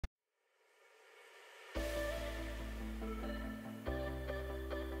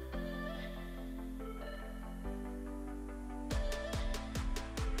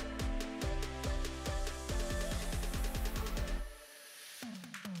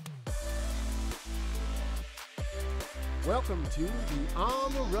Welcome to the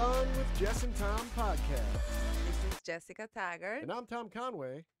On the Run with Jess and Tom podcast. This is Jessica Taggart. And I'm Tom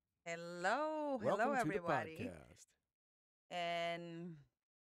Conway. Hello, Welcome to the everybody. podcast. And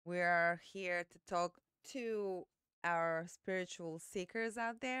we are here to talk to our spiritual seekers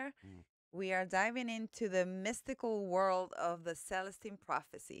out there. Mm. We are diving into the mystical world of the Celestine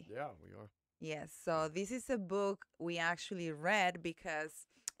Prophecy. Yeah, we are. Yes, so this is a book we actually read because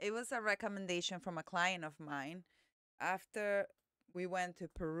it was a recommendation from a client of mine. After we went to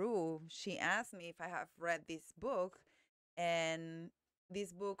Peru, she asked me if I have read this book. And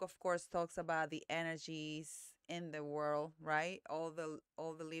this book, of course, talks about the energies in the world, right? All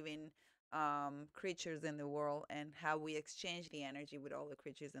the living creatures in the world and how we exchange the energy with all the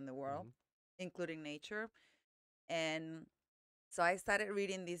creatures in the world, including nature. And so I started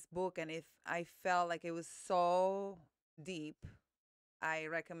reading this book, and if I felt like it was so deep, I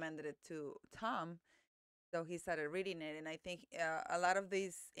recommended it to Tom. So he started reading it, and I think a lot of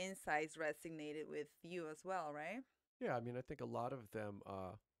these insights resonated with you as well, right? Yeah, I mean, I think a lot of them,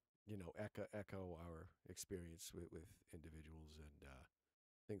 echo our experience with individuals and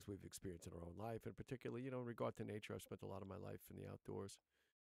things we've experienced in our own life. And particularly, in regard to nature, I've spent a lot of my life in the outdoors.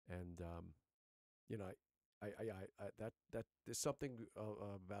 And, you know, that there's something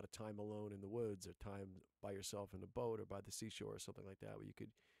about a time alone in the woods, or time by yourself in a boat or by the seashore or something like that, where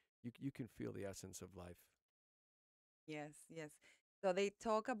you can feel the essence of life. Yes, yes. So they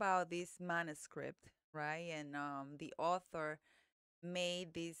talk about this manuscript, right? And the author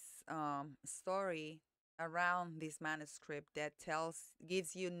made this story around this manuscript that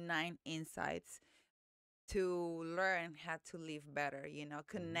gives you 9 insights to learn how to live better,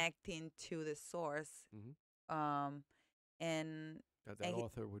 connecting to the source. Mm-hmm. Um, and, That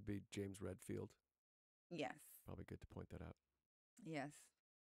author would be James Redfield. yes, Probably good to point that out. yes.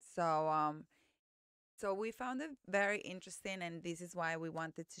 So we found it very interesting, and this is why we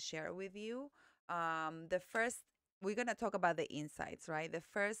wanted to share it with you. The first, we're going to talk about the insights, right? The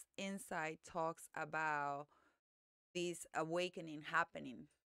first insight talks about this awakening happening,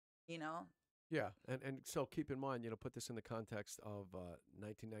 you know? Yeah, and so keep in mind, put this in the context of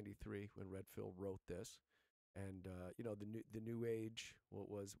 1993 when Redfield wrote this, and the new age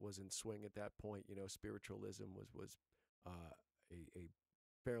was in swing at that point. Spiritualism was uh, a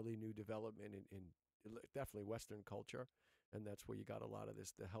fairly new development in definitely Western culture, and that's where you got a lot of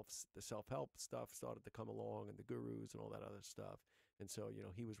the self-help stuff started to come along, and the gurus and all that other stuff. And so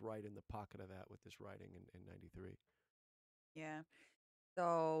he was right in the pocket of that with this writing in '93. Yeah.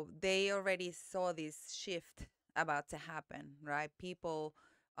 So they already saw this shift about to happen, right? People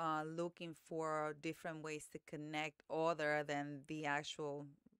looking for different ways to connect other than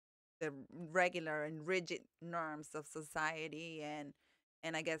the regular and rigid norms of society and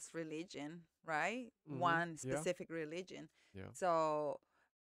I guess religion, right? Mm-hmm. One Yeah, specific religion. yeah. So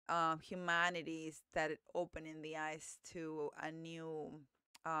humanity started opening the eyes to a new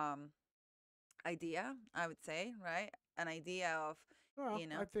um, idea, I would say, right? An idea of, Well, you I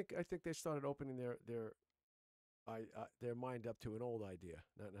know, think I think they started opening their mind up to an old idea,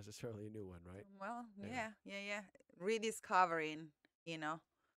 not necessarily a new one, right? well, Yeah. yeah. Rediscovering, you know,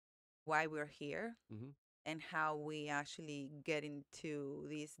 why we're here Mm-hmm. and how we actually get into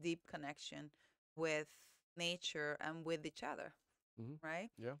this deep connection with nature and with each other, Mm-hmm. right?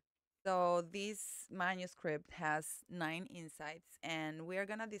 Yeah. So this manuscript has 9 insights, and we are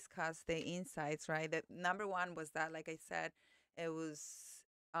gonna discuss the insights, right? The number one was that, like I said, it was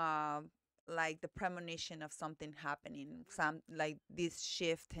um like the premonition of something happening, some like this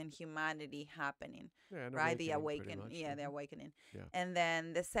shift in humanity happening, Yeah, an right? The awakening, pretty awaken, much. yeah, the Mm-hmm. awakening. Yeah. And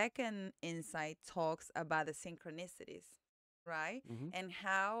then the second insight talks about the synchronicities, right? Mm-hmm. And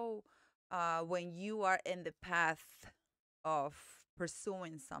how when you are in the path of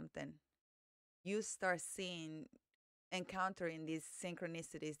pursuing something, you start encountering these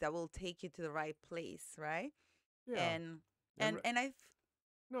synchronicities that will take you to the right place, right? Yeah. And And I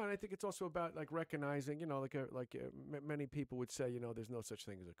no, and I think it's also about like recognizing, many people would say, there's no such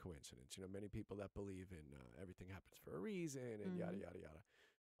thing as a coincidence. Many people that believe in everything happens for a reason and yada Mhm. yada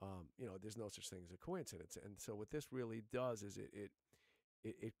yada. There's no such thing as a coincidence. And so what this really does is it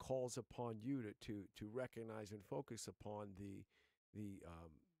calls upon you to recognize and focus upon the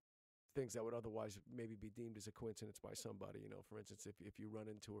things that would otherwise maybe be deemed as a coincidence by somebody. For instance, if you run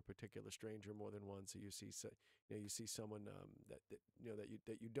into a particular stranger more than once, or you see someone that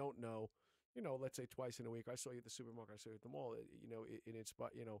you don't know. Let's say twice in a week. I saw you at the supermarket. I saw you at the mall.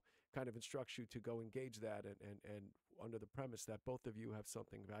 Kind of instructs you to go engage that, and under the premise that both of you have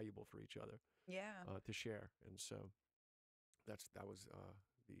something valuable for each other Yeah. to share. And so that was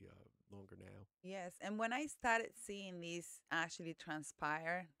longer now. Yes, and when I started seeing this actually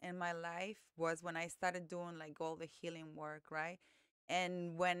transpire in my life was when I started doing like all the healing work, right?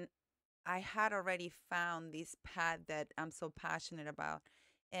 And when I had already found this path that I'm so passionate about,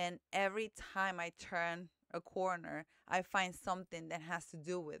 and every time I turn a corner, I find something that has to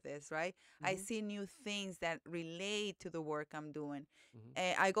do with this, right? I Hmm. see new things that relate to the work I'm doing.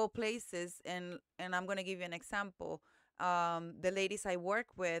 Hmm. I go places, and I'm gonna give you an example. The ladies I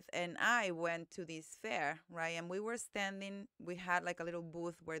work with and I went to this fair, right? And we were standing. We had like a little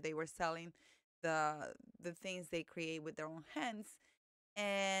booth where they were selling the things they create with their own hands.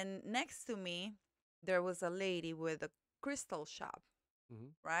 And next to me, there was a lady with a crystal shop, Hmm.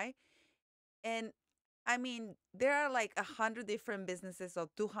 right? And I mean, there are like 100 different businesses or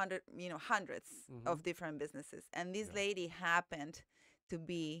 200, hundreds Hmm. of different businesses. And this Yeah. lady happened to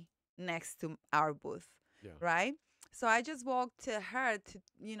be next to our booth, Yeah. right? So I just walked to her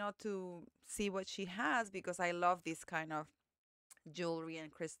to see what she has because I love this kind of jewelry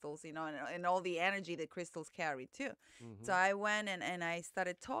and crystals, and all the energy that crystals carry too. So Hmm. I went and I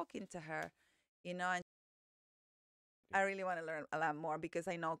started talking to her, and Yeah. I really want to learn a lot more because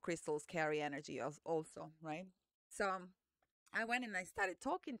I know crystals carry energy also, right? So I went and I started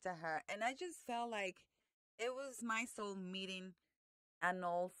talking to her, and I just felt like it was my soul meeting an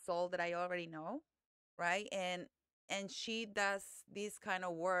old soul that I already know, right? And she does this kind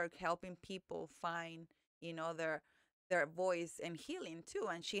of work helping people find, their voice and healing too.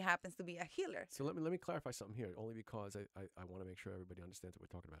 And she happens to be a healer. So let me clarify something here, only because I want to make sure everybody understands what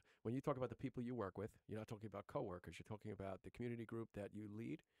we're talking about. When you talk about the people you work with, you're not talking about coworkers. You're talking about the community group that you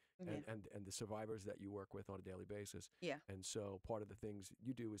lead, Yeah. and the survivors that you work with on a daily basis. Yeah. And so part of the things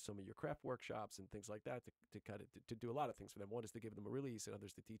you do is some of your craft workshops and things like that to kind of to do a lot of things for them. One is to give them a release, and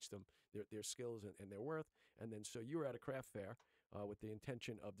others to teach them their skills and their worth. And then so you were at a craft fair. With the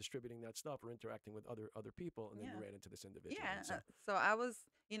intention of distributing that stuff or interacting with other people, and then you Yeah. ran into this individual. Yeah. And so, So I was,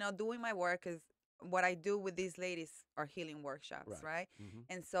 doing my work is what I do with these ladies are healing workshops, right. right? Hmm.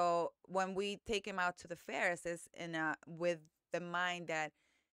 And so when we take them out to the fairs, it's with the mind that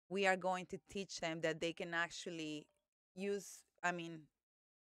we are going to teach them that they can actually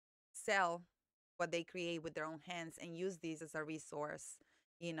sell what they create with their own hands and use these as a resource,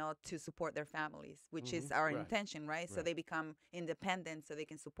 to support their families, which Hmm. is our Right. intention, right? So Right. they become independent so they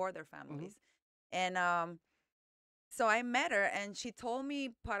can support their Hmm. families. And so I met her and she told me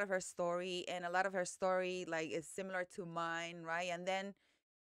part of her story, and a lot of her story like is similar to mine, right? And then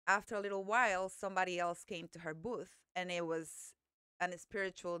after a little while, somebody else came to her booth, and it was a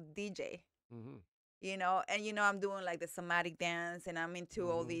spiritual DJ, Hmm. and I'm doing like the somatic dance, and I'm into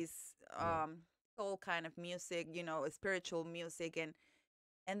all Hmm. these Yeah. soul kind of music, spiritual music,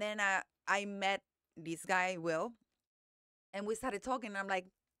 and then I met this guy Will, and we started talking. And I'm like,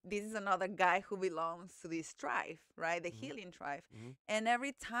 this is another guy who belongs to this tribe, right? The Hmm. healing tribe. Hmm. And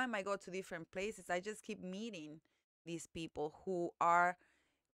every time I go to different places, I just keep meeting these people who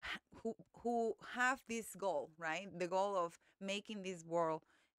have this goal, right? The goal of making this world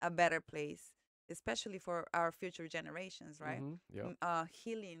a better place, especially for our future generations, right? Hmm. Yeah.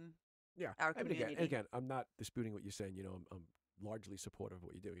 Healing Yeah. our I mean, again, community. I'm not disputing what you're saying. I'm largely supportive of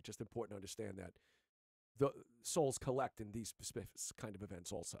what you do. It's just important to understand that the souls collect in these kind of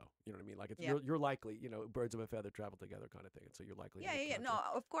events also. You know what I mean? Like Yeah. you're likely, birds of a feather travel together kind of thing. And so you're likely Yeah, to yeah, yeah. No, encounter.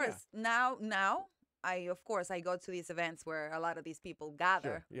 of Yeah. course. Now, I go to these events where a lot of these people Sure.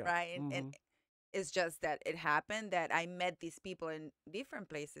 gather, Yeah. right? And Hmm. it's just that it happened that I met these people in different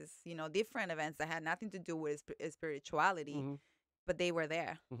places, different events that had nothing to do with spirituality, Hmm. but they were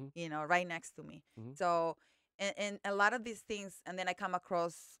there, Hmm. right next to me. Hmm. So, and a lot of these things, and then I come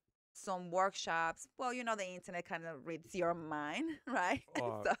across some workshops. Well, the internet kind of reads your mind, right?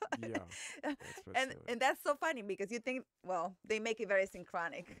 So, Yeah. That's what's and that's so funny because you think, well, they make it very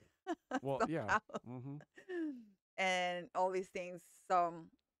synchronic well, yeah. somehow, Hmm. and all these things. So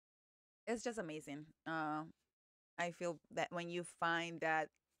it's just amazing. I feel that when you find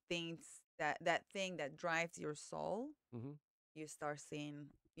things that thing that drives your soul, Hmm. you start seeing,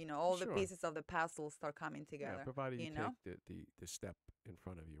 all the Sure. pieces of the puzzle start coming Yeah, together. provided you You take know? the step in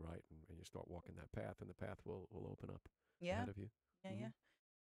front of you, right, and you start walking that path, and the path will open up Yeah, ahead of you. yeah, Hmm. yeah,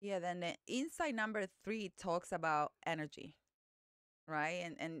 yeah. Then the insight number 3 talks about energy,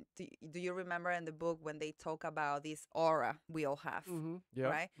 right? And do you remember in the book when they talk about this aura we all have, Hmm. Yeah.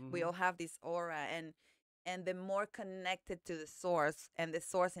 right? We Hmm. all have this aura, and the more connected to the source, and the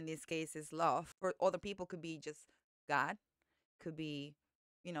source in this case is love. For other people, could be just God, could be,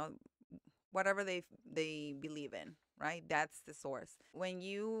 you know, whatever they believe in, right? That's the source. When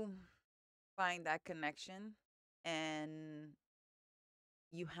you find that connection and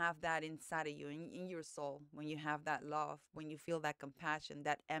you have that inside of you, in your soul, when you have that love, when you feel that compassion,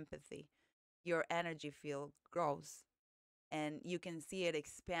 that empathy, your energy field grows, and you can see it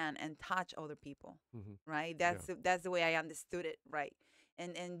expand and touch other people, Hmm. right? Yeah. That's the way I understood it, right?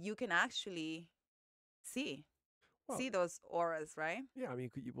 And you can actually see Well, see those auras, right? yeah. I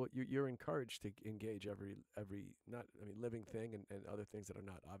mean, you're encouraged to engage every not I mean living thing and other things that are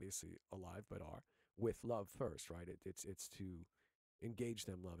not obviously alive but are with love first, right? It's to engage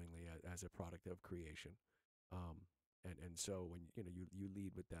them lovingly as a product of creation. Um, and so when you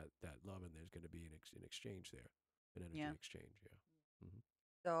lead with that love, and there's going to be an exchange there, an energy Yeah. exchange. Yeah. Hmm.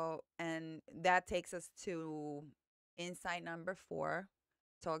 So, and that takes us to insight number 4,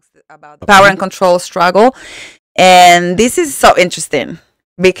 talks about the power and control struggle. And this is so interesting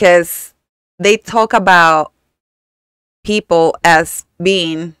because they talk about people as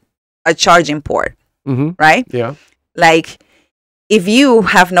being a charging port, Mm-hmm. right? Yeah. Like, if you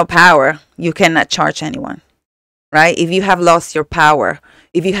have no power, you cannot charge anyone, right? If you have lost your power,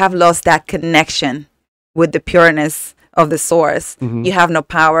 if you have lost that connection with the pureness of the source, Mm-hmm. you have no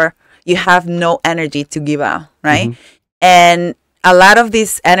power, you have no energy to give out, right? Mm-hmm. And a lot of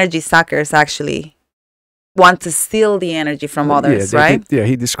these energy suckers actually want to steal the energy from Yeah, others, right? yeah.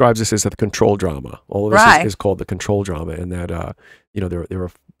 He describes this as the control drama. All of this Right. is called the control drama, and that there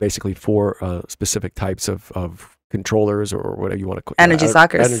are basically 4 specific types of controllers, or whatever you want to call Energy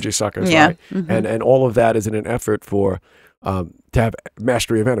suckers. energy suckers, Yeah. right? Mm-hmm. And all of that is in an effort for to have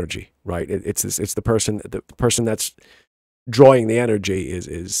mastery of energy, right? It's the person that's drawing the energy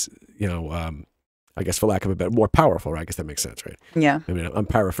is I guess, for lack of a better, more powerful, right? I guess that makes sense, right? Yeah. I mean, I'm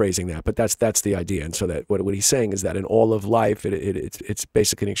paraphrasing that, but that's the idea. And so that what he's saying is that in all of life, it's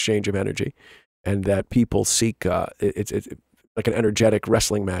basically an exchange of energy, and that people seek it's like an energetic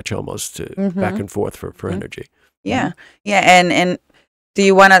wrestling match almost, back and forth for energy. Yeah. Mm-hmm. Yeah. And do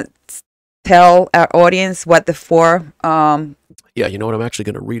you want to tell our audience what the 4? Yeah, you know what? I'm actually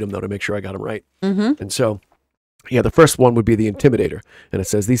going to read them though to make sure I got them right. Mm-hmm. And so, yeah, the first one would be the intimidator. And it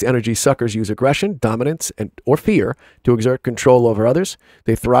says, these energy suckers use aggression, dominance, or fear to exert control over others.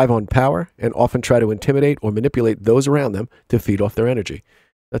 They thrive on power and often try to intimidate or manipulate those around them to feed off their energy.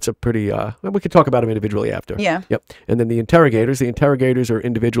 That's a pretty, we could talk about them individually after. Yeah. Yep. And then the interrogators are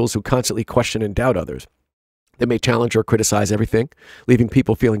individuals who constantly question and doubt others. They may challenge or criticize everything, leaving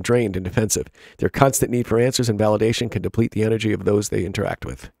people feeling drained and defensive. Their constant need for answers and validation can deplete the energy of those they interact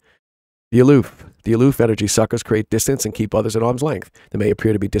with. The aloof energy suckers create distance and keep others at arm's length. They may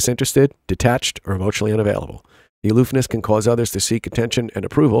appear to be disinterested, detached, or emotionally unavailable. The aloofness can cause others to seek attention and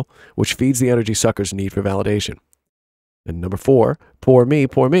approval, which feeds the energy sucker's need for validation. And number 4, poor me.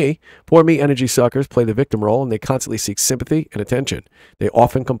 Poor me energy suckers play the victim role, and they constantly seek sympathy and attention. They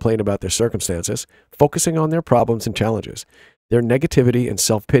often complain about their circumstances, focusing on their problems and challenges. Their negativity and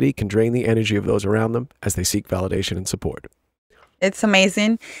self-pity can drain the energy of those around them as they seek validation and support. It's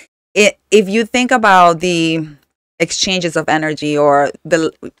amazing. If you think about the exchanges of energy or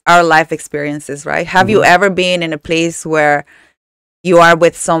our life experiences, right? Have you ever been in a place where you are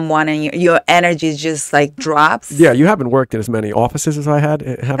with someone and your energy just like drops? Yeah, you haven't worked in as many offices as I had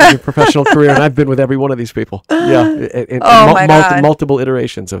having a professional career, and I've been with every one of these people. Yeah, in multiple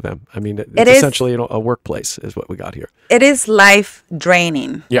iterations of them. I mean, it's essentially a workplace is what we got here. It is life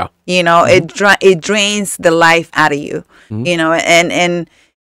draining. Yeah, it drains the life out of you. And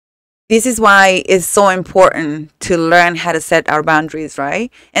this is why it's so important to learn how to set our boundaries, right?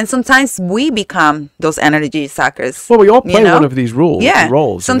 And sometimes we become those energy suckers. Well, we all play one of these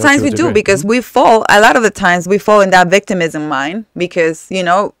roles. Sometimes we do, because we fall, a lot of the times we fall in that victimism mind because,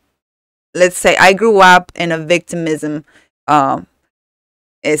 let's say I grew up in a victimism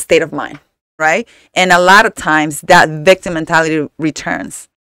state of mind, right? And a lot of times that victim mentality returns,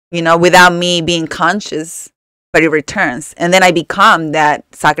 without me being conscious, but it returns. And then I become that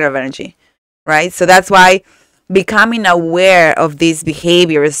sucker of energy, right? So that's why becoming aware of these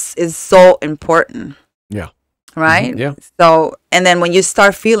behaviors is so important. Yeah. Right? Mm-hmm. Yeah. So, and then when you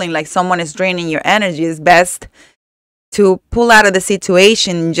start feeling like someone is draining your energy, it's best to pull out of the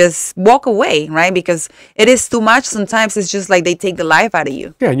situation, just walk away, right? Because it is too much. Sometimes it's just like they take the life out of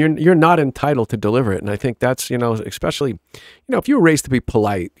you. Yeah, and you're not entitled to deliver it. And I think that's, especially, if you were raised to be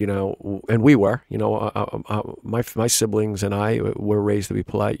polite, and we were, my siblings and I were raised to be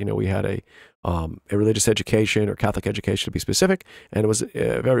polite. We had a religious education, or Catholic education to be specific, and it was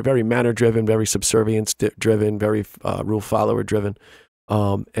very, very manner driven, very subservience driven, very rule follower driven.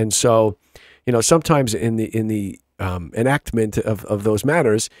 And so, sometimes in the enactment of those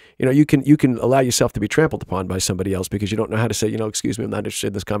manners, you can allow yourself to be trampled upon by somebody else because you don't know how to say, excuse me, I'm not interested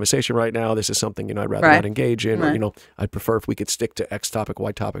in this conversation right now. This is something, I'd rather not engage in, or, I'd prefer if we could stick to X topic,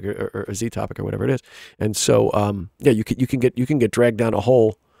 Y topic, or Z topic, or whatever it is. And so, you can get dragged down a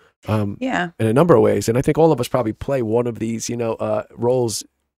hole, in a number of ways. And I think all of us probably play one of these, roles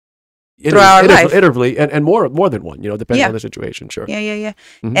throughout our life, iteratively, and more than one, depending on the situation. Sure. Yeah.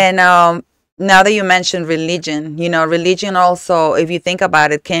 Mm-hmm. And now that you mentioned religion, religion also, if you think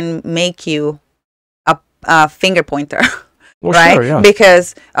about it, can make you a finger pointer, well, right? Sure, yeah.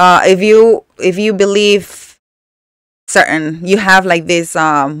 Because if you believe certain, you have like this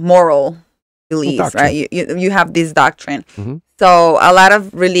moral beliefs, right? You have this doctrine. Mm-hmm. So a lot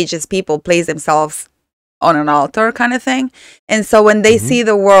of religious people place themselves on an altar kind of thing. And so when they see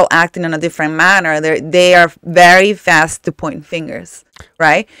the world acting in a different manner, they are very fast to point fingers,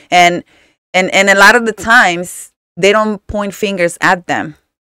 right? And a lot of the times they don't point fingers at them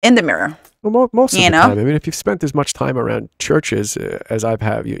in the mirror. Well, most of the time. I mean, if you've spent as much time around churches as I've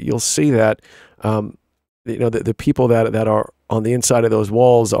had, you'll see that, the people that are on the inside of those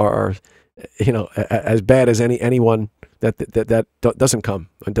walls are, as bad as anyone that doesn't come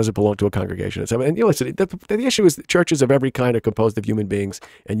and doesn't belong to a congregation. And listen, the issue is that churches of every kind are composed of human beings,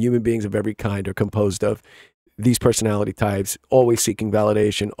 and human beings of every kind are composed of these personality types, always seeking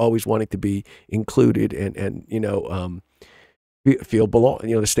validation, always wanting to be included, and feel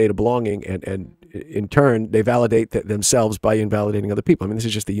the state of belonging, and in turn they validate themselves by invalidating other people. I mean, this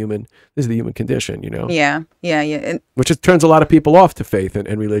is the human condition, Yeah. Which turns a lot of people off to faith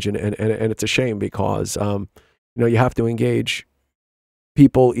and religion, and it's a shame because you have to engage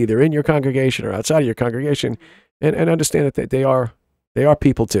people either in your congregation or outside of your congregation, and understand that they are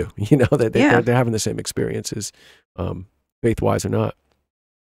people too. They're having the same experiences, faith-wise or not.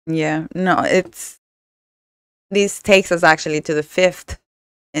 Yeah, no, this takes us actually to the fifth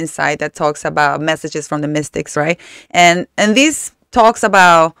insight that talks about messages from the mystics, right? And this talks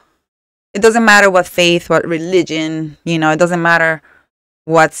about, it doesn't matter what faith, what religion, it doesn't matter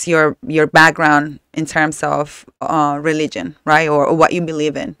what's your background in terms of religion, right? Or what you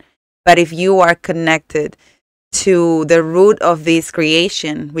believe in. But if you are connected to the root of this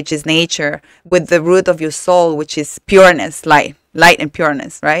creation, which is nature, with the root of your soul, which is pureness, light and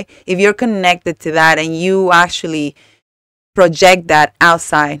pureness, right? If you're connected to that and you actually project that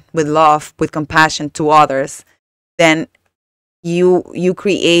outside with love, with compassion to others, then you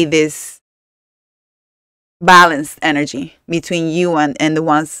create this balanced energy between you and the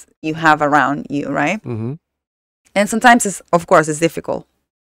ones you have around you, right? Mm-hmm. And sometimes it's difficult.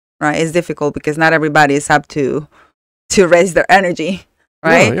 Right, it's difficult because not everybody is up to raise their energy,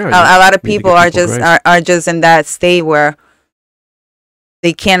 right? Yeah, a lot of people are just in that state where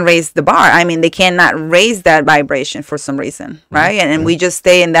they can't raise the bar. I mean, they cannot raise that vibration for some reason, right? And we just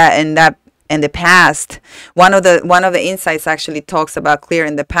stay in the past. One of the insights actually talks about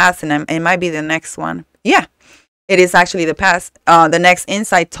clearing the past, and it might be the next one. Yeah, it is actually the past. The next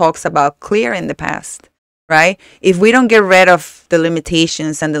insight talks about clearing the past. Right? If we don't get rid of the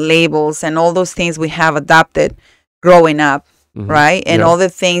limitations and the labels and all those things we have adopted growing up, right? And all the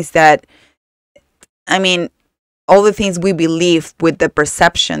things all the things we believe with the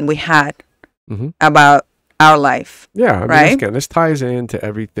perception we had about our life. Yeah. I mean, right? Again, this ties into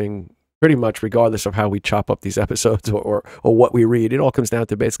everything pretty much regardless of how we chop up these episodes or what we read. It all comes down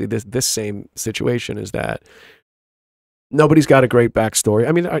to basically this same situation, is that nobody's got a great backstory.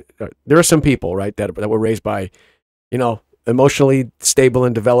 I mean, there are some people, right, that were raised by, emotionally stable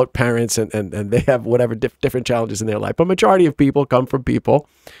and developed parents, and they have whatever different challenges in their life. But majority of people come from people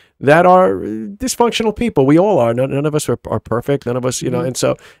that are dysfunctional people. We all are. None of us are perfect. None of us, and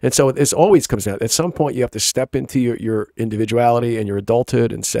so it always comes down. At some point, you have to step into your individuality and your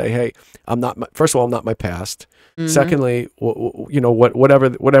adulthood and say, hey, first of all, I'm not my past. Secondly, whatever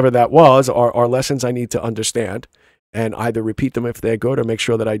that was are lessons I need to understand, and either repeat them if they're good or make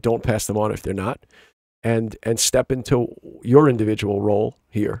sure that I don't pass them on if they're not, and step into your individual role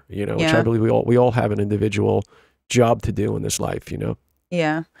here, which I believe we all have an individual job to do in this life,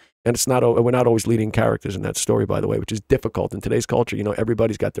 Yeah. And we're not always leading characters in that story, by the way, which is difficult in today's culture.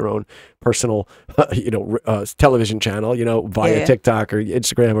 Everybody's got their own personal, television channel, via TikTok or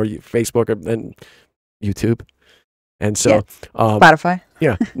Instagram or Facebook and YouTube. And so, Spotify.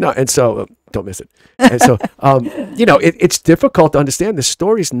 Yeah, no, and so don't miss it. And so, it's difficult to understand. The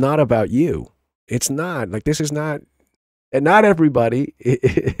story's not about you. It's not like this is not, and not everybody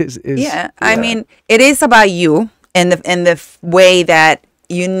is. Yeah, I mean, it is about you in the way that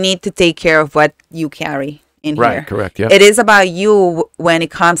you need to take care of what you carry in here. Right. Correct. Yeah. It is about you when it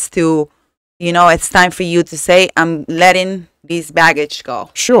comes to you know, it's time for you to say, I'm letting this baggage go.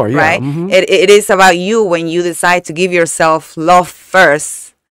 Sure, yeah. Right? It is about you when you decide to give yourself love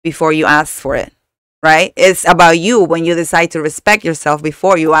first before you ask for it. Right? It's about you when you decide to respect yourself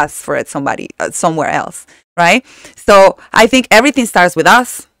before you ask for it somewhere else. Right? So I think everything starts with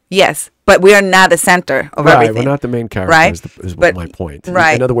us. Yes, but we are not the center of everything. We're not the main character, right? is my point.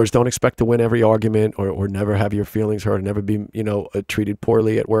 Right. In other words, don't expect to win every argument or never have your feelings hurt, or never be, you know, treated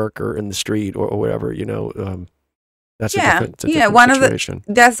poorly at work or in the street or whatever, you know. That's a different situation.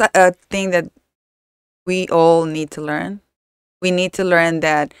 That's a thing that we all need to learn. We need to learn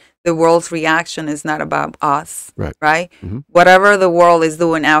that the world's reaction is not about us, right? Whatever the world is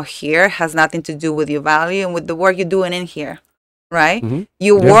doing out here has nothing to do with your value and with the work you're doing in here. Right?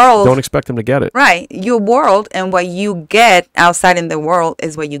 Your world. Don't expect them to get it. Right. Your world and what you get outside in the world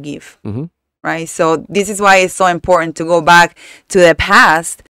is what you give. Right? So this is why it's so important to go back to the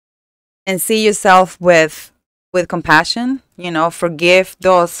past and see yourself with compassion, you know, forgive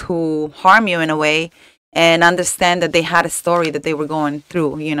those who harm you in a way, and understand that they had a story that they were going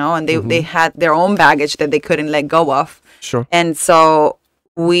through, you know, and they had their own baggage that they couldn't let go of. Sure. And so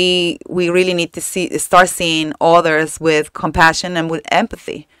we really need to start seeing others with compassion and with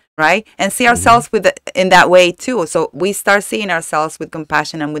empathy, right? And see ourselves in that way too. So we start seeing ourselves with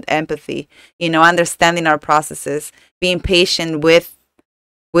compassion and with empathy, you know, understanding our processes, being patient with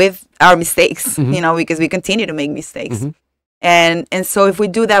our mistakes, you know, because we continue to make mistakes. And so if we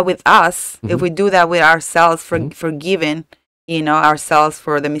do that with us, if we do that with ourselves, forgiving, you know, ourselves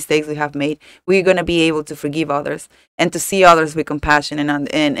for the mistakes we have made, we're going to be able to forgive others and to see others with compassion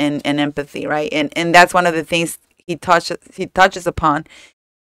and empathy, right? And that's one of the things he touches upon,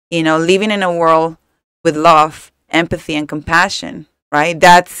 you know, living in a world with love, empathy, and compassion, right?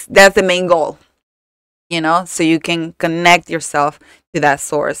 That's the main goal, you know, so you can connect yourself to that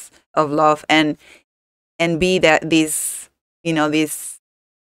source of love and be this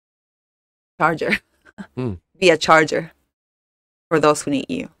charger, be a charger for those who need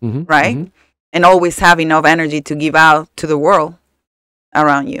you, right? And always have enough energy to give out to the world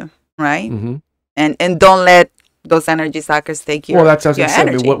around you, right? And don't let those energy suckers take your that's what I was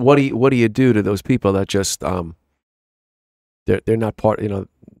energy. I mean, what do you do to those people that just they're not part, you know,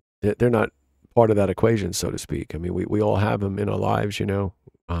 they're not part of that equation, so to speak. I mean, we all have them in our lives, you know,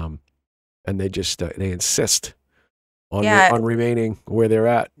 and they just they insist on remaining where they're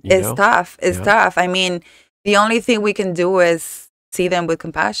at. It's tough. It's tough. I mean, the only thing we can do is see them with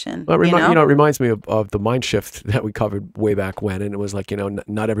compassion. Well, it reminds me of the mind shift that we covered way back when, and it was like, you know,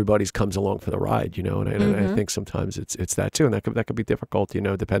 not everybody's comes along for the ride, you know, and I think sometimes it's that too, and that could be difficult, you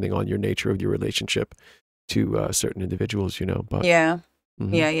know, depending on your nature of your relationship to certain individuals, you know. But yeah.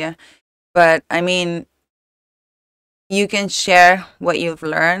 But I mean, you can share what you've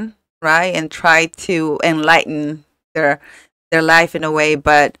learned, right, and try to enlighten their life in a way,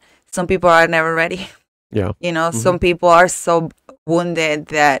 but some people are never ready. Yeah. You know, some people are so wounded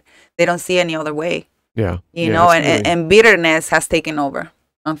that they don't see any other way. Yeah. You know, and bitterness has taken over,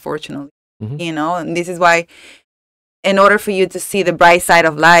 unfortunately. You know, and this is why, in order for you to see the bright side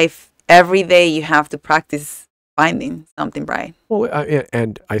of life, every day you have to practice finding something bright. Well,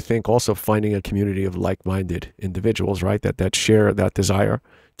 and I think also finding a community of like-minded individuals, right, that share that desire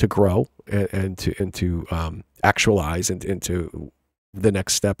to grow and to actualize into the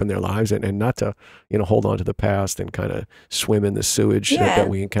next step in their lives, and not to, you know, hold on to the past and kind of swim in the sewage that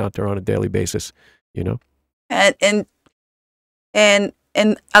we encounter on a daily basis, you know. And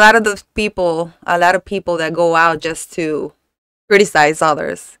a lot of people that go out just to criticize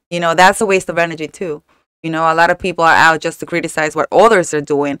others, you know, that's a waste of energy too. You know, a lot of people are out just to criticize what others are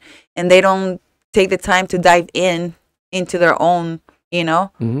doing, and they don't take the time to dive into their own, you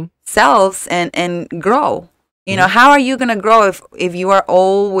know, selves and grow. You know, how are you going to grow if you are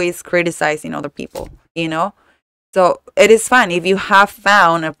always criticizing other people, you know? So it is fun. If you have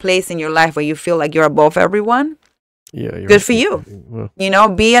found a place in your life where you feel like you're above everyone, good for you. Well, you know,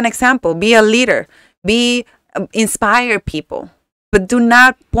 be an example, be a leader, inspire people, but do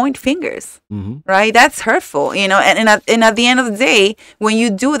not point fingers, right? That's hurtful, you know? And at the end of the day, when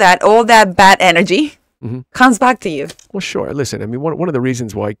you do that, all that bad energy comes back to you. Well, sure. Listen, I mean, one of the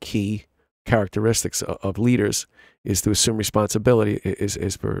reasons why key characteristics of leaders is to assume responsibility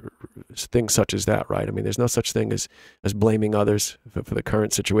is for things such as that, right? I mean, there's no such thing as blaming others for the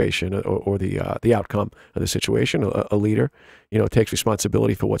current situation or the outcome of the situation. A leader, you know, takes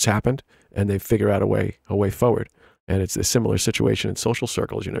responsibility for what's happened, and they figure out a way forward. And it's a similar situation in social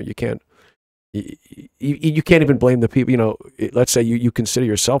circles. You know, you can't You can't even blame the people. Let's say you consider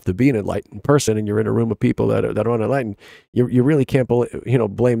yourself to be an enlightened person, and you're in a room of people that are unenlightened. You really can't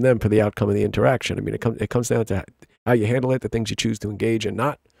blame them for the outcome of the interaction. I mean, it comes down to how you handle it, the things you choose to engage in,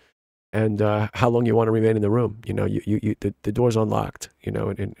 not, and how long you want to remain in the room. The door's unlocked.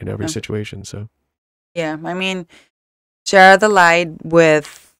 In every situation. So yeah, I mean, share the light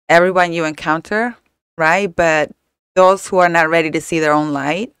with everyone you encounter, right? But those who are not ready to see their own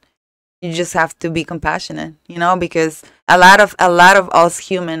light, you just have to be compassionate, because a lot of us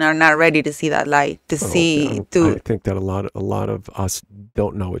human are not ready to see that light, I think that a lot of us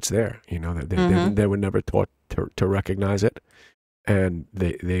don't know it's there. They were never taught to recognize it, and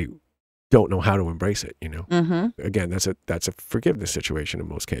they don't know how to embrace it. Again, that's a forgiveness situation in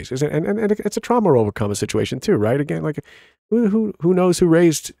most cases, and it's a trauma overcome situation too, right? Again, like who knows who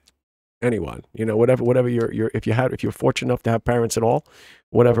raised anyone? Whatever if you're fortunate enough to have parents at all,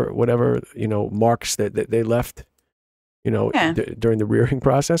 whatever marks that they left, during the rearing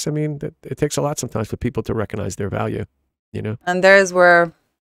process. I mean, it takes a lot sometimes for people to recognize their value. And there's where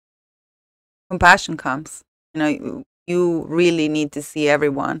compassion comes. You really need to see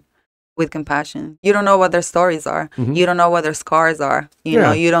everyone with compassion. You don't know what their stories are. You don't know what their scars are.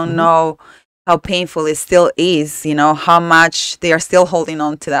 You don't know how painful it still is, how much they are still holding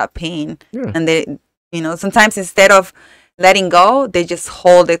on to that pain. Yeah. And they, sometimes instead of letting go, they just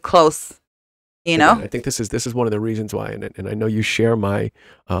hold it close, I think this is one of the reasons why, and I know you share my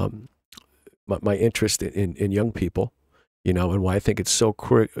my interest in young people, and why I think it's so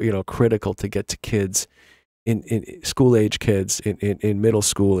critical to get to kids in school age kids in middle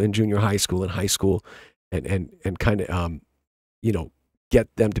school, in junior high school, in high school, and kind of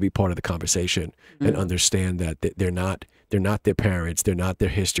get them to be part of the conversation and understand that they're not their parents, they're not their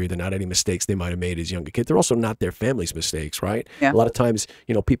history, they're not any mistakes they might have made as younger kids. They're also not their family's mistakes, right? Yeah. A lot of times,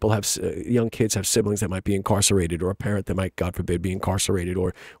 people have young kids have siblings that might be incarcerated, or a parent that might, God forbid, be incarcerated,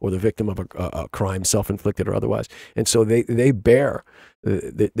 or the victim of a crime, self-inflicted or otherwise, and so they bear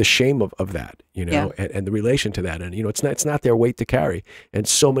the shame of that, and the relation to that, and it's not their weight to carry, and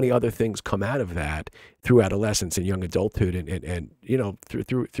so many other things come out of that through adolescence and young adulthood, and through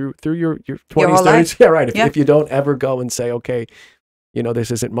your 20s, 30s. Yeah, right. If you don't ever go and say, okay,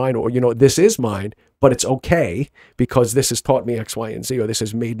 this isn't mine, or this is mine, but it's okay because this has taught me X, Y, and Z, or this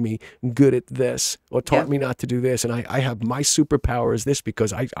has made me good at this, or taught me not to do this, and I have my superpower is this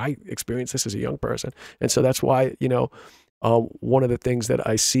because I experienced this as a young person, and so that's why one of the things that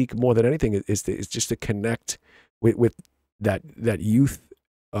I seek more than anything is just to connect with that youth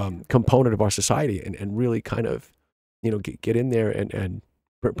component of our society, and really kind of get in there and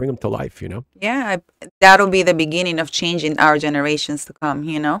bring them to life. Yeah, that'll be the beginning of changing our generations to come.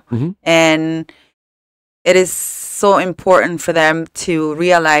 And it is so important for them to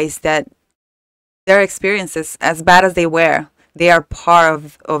realize that their experiences, as bad as they were, they are part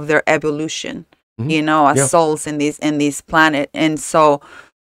of their evolution. As souls in this planet. And so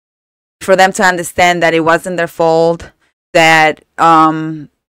for them to understand that it wasn't their fault, that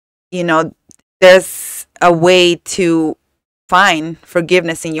there's a way to find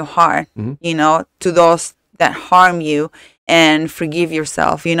forgiveness in your heart, to those that harm you, and forgive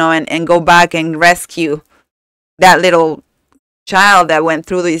yourself, and go back and rescue that little child that went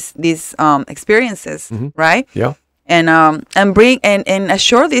through these experiences, right? Yeah. And bring and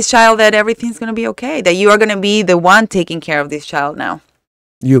assure this child that everything's going to be okay, that you are going to be the one taking care of this child now.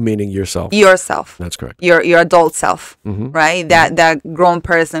 You meaning yourself. That's correct. Your adult self, right? That grown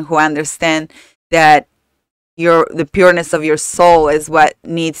person who understands that the pureness of your soul is what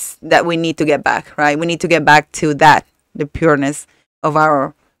we need to get back, right? We need to get back to that, the pureness of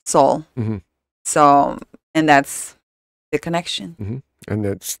our soul. So, and that's the connection. And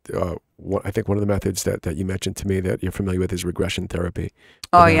that's I think one of the methods that you mentioned to me that you're familiar with is regression therapy.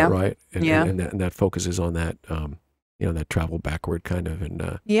 Oh, yeah. Right? And that focuses on that, that travel backward kind of.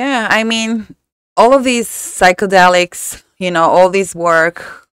 And yeah, I mean, all of these psychedelics, all this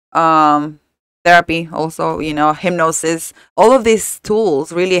work, therapy also, hypnosis, all of these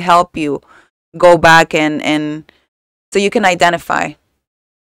tools really help you go back and so you can identify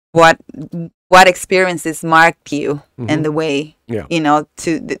what experiences marked you and the way,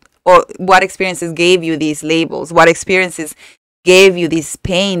 or what experiences gave you these labels, what experiences gave you this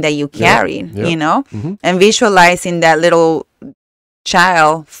pain that you carried, and visualizing that little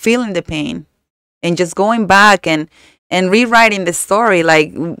child feeling the pain and just going back and rewriting the story.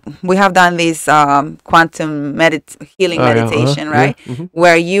 Like we have done this quantum healing meditation, right?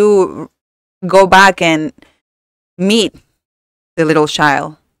 Where you go back and meet the little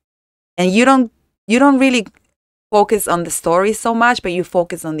child, and you don't really focus on the story so much, but you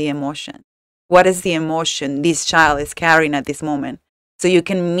focus on the emotion. what is the emotion this child is carrying at this moment. So you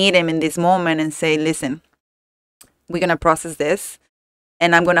can meet him in this moment and say, listen, we're going to process this,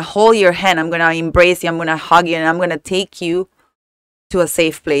 and I'm going to hold your hand. I'm going to embrace you. I'm going to hug you, and I'm going to take you to a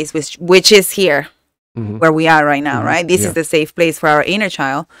safe place, which is here where we are right now, right? This is the safe place for our inner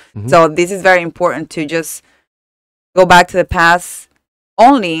child. So this is very important to just go back to the past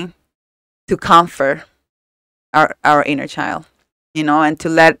only to comfort our inner child, you know, and to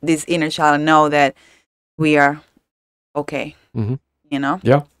let this inner child know that we are okay, you know?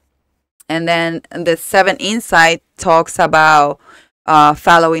 Yeah. And then the 7th insight talks about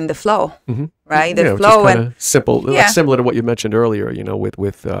following the flow, right? The flow, and simple, similar to what you mentioned earlier. You know,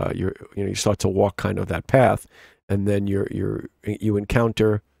 with you start to walk kind of that path, and then you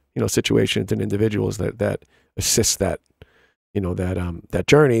encounter situations and individuals that assist that that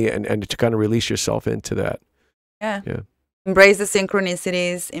journey, and to kind of release yourself into that. Yeah. Embrace the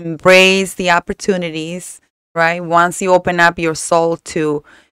synchronicities, embrace the opportunities, right? Once you open up your soul to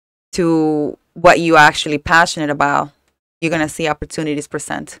what you're actually passionate about, you're going to see opportunities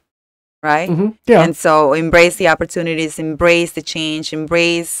present, right? Yeah. And so embrace the opportunities, embrace the change,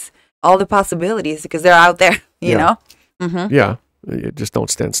 embrace all the possibilities, because they're out there, you know? Yeah. You just don't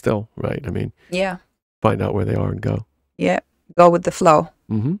stand still, right? I mean, find out where they are and go. Yeah. Go with the flow.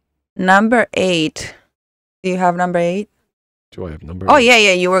 Number 8. Do you have number 8? Do I have number 8? Oh,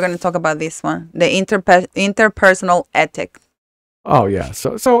 yeah. You were going to talk about this one, the interpersonal ethic. Oh, yeah.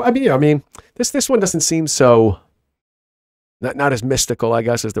 So I mean, this one doesn't seem so not as mystical, I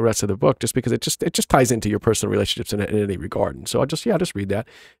guess, as the rest of the book, just because it just ties into your personal relationships in any regard. And so I'll just read that.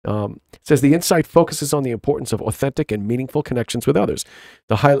 It says the insight focuses on the importance of authentic and meaningful connections with others.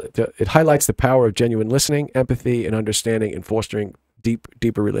 It highlights the power of genuine listening, empathy, and understanding in fostering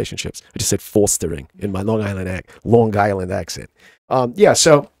deeper relationships. I just said fostering in my Long Island accent. I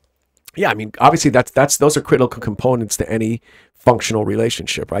mean, obviously those are critical components to any functional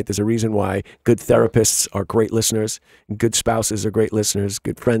relationship, right? There's a reason why good therapists are great listeners, good spouses are great listeners,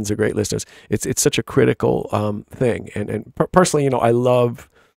 good friends are great listeners. It's such a critical thing. And personally, I love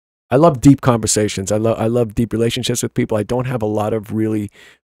deep conversations. I love deep relationships with people. I don't have a lot of really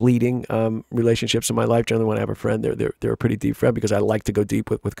fleeting relationships in my life. Generally, when I have a friend, they're a pretty deep friend, because I like to go deep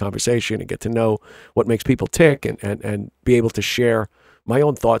with conversation and get to know what makes people tick, and be able to share my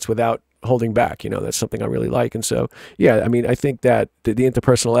own thoughts without holding back. That's something I really like. And so, I mean, I think that the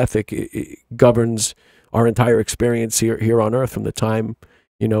interpersonal ethic it governs our entire experience here on earth, from the time,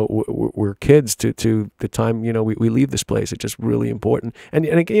 we're kids to the time, we leave this place. It's just really important. And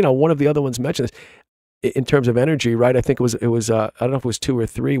one of the other ones mentioned this, in terms of energy, right? I think it was I don't know if it was 2 or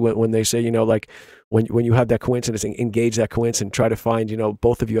 3 when they say, like when you have that coincidence, engage that coincidence, try to find,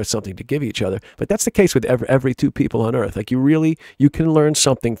 both of you have something to give each other. But that's the case with every 2 people on earth. Like you can learn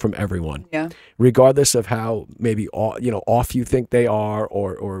something from everyone, regardless of how maybe off you think they are,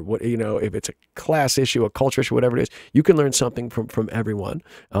 or what, if it's a class issue, a culture issue, whatever it is, you can learn something from everyone.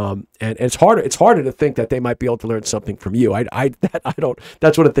 And it's harder to think that they might be able to learn something from you. I don't.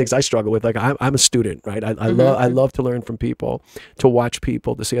 That's one of the things I struggle with. Like I'm a student, right? I love to learn from people, to watch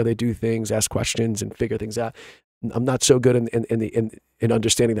people, to see how they do things, ask questions, and figure things out. I'm not so good in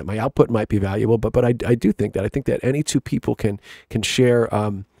understanding that my output might be valuable, but I do think that. I think that any 2 people can share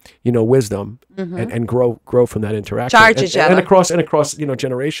wisdom and grow from that interaction. Charge each other. And across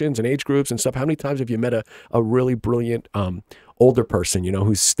generations and age groups and stuff. How many times have you met a really brilliant older person,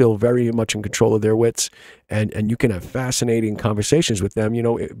 who's still very much in control of their wits, and you can have fascinating conversations with them,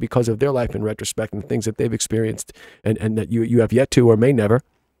 because of their life in retrospect and the things that they've experienced and that you have yet to or may never,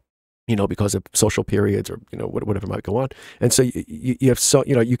 because of social periods or, whatever might go on. And so you have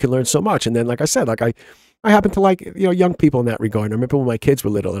you can learn so much. And then, like I said, like I happen to like, young people in that regard. I remember when my kids were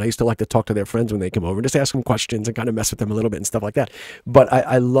little, and I used to like to talk to their friends when they come over and just ask them questions and kind of mess with them a little bit and stuff like that. But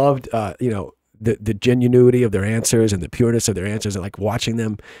I loved, the genuinity of their answers and the pureness of their answers, and like watching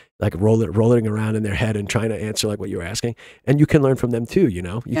them like rolling around in their head and trying to answer like what you were asking. And you can learn from them too, you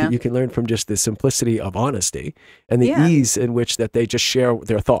can learn from just the simplicity of honesty and the ease in which that they just share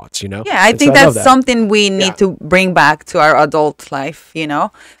their thoughts, I think that's something we need to bring back to our adult life,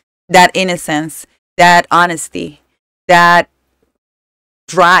 that innocence, that honesty, that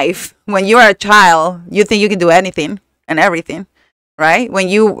drive. When you are a child, you think you can do anything and everything. Right? When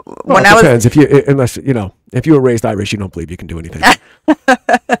it depends. If you were raised Irish, you don't believe you can do anything.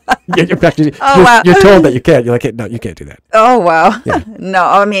 You're told that you can't. You're like, no, you can't do that. Oh, wow. Yeah. No,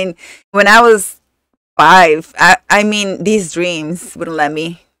 I mean, when I was 5, I mean, these dreams wouldn't let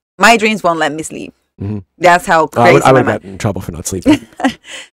me. My dreams won't let me sleep. That's how crazy I would have gotten in trouble for not sleeping.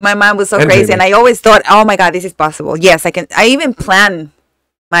 My mind was so crazy, and I always thought, oh my God, this is possible. Yes, I can. I even plan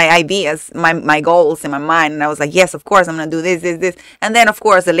my ideas, my goals in my mind. And I was like, yes, of course, I'm going to do this. And then, of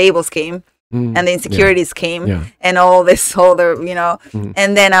course, the labels came and the insecurities came and all this other,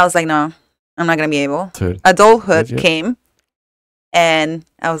 and then I was like, no, I'm not going to be able. Adulthood came and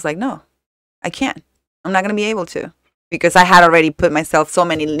I was like, no, I can't. I'm not going to be able to, because I had already put myself so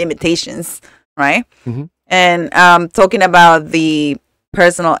many limitations, right? And talking about the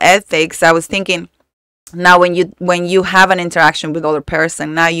personal ethics, I was thinking, now when you have an interaction with other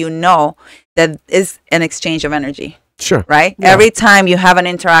person, now you know that is an exchange of energy. Sure. Right? Yeah. Every time you have an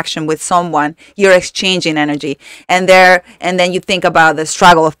interaction with someone, you're exchanging energy. And then you think about the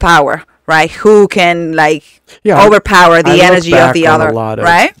struggle of power, right? Who can overpower the energy of the other, a lot of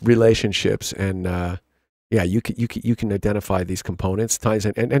right? relationships and you can identify these components times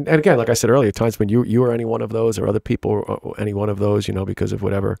and again, like I said earlier, times when you were any one of those or other people or any one of those, because of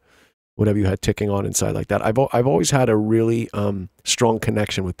whatever you had ticking on inside like that. I've always had a really strong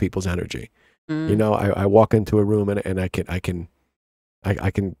connection with people's energy. I walk into a room and I can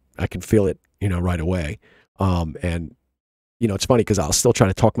feel it, right away. And it's funny because I'll still try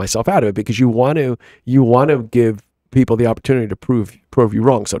to talk myself out of it, because you want to give people the opportunity to prove you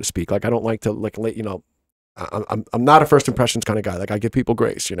wrong, so to speak. Like I don't like to I'm not a first impressions kind of guy. Like I give people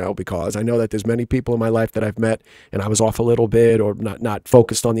grace, because I know that there's many people in my life that I've met and I was off a little bit or not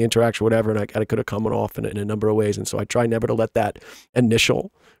focused on the interaction, whatever, and I could have come off in a number of ways. And so I try never to let that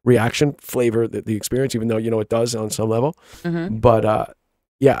initial reaction flavor the experience, even though, it does on some level. But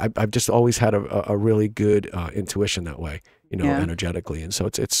I've just always had a really good intuition that way, energetically. And so I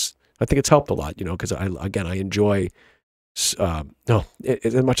think it's helped a lot, because I enjoy, as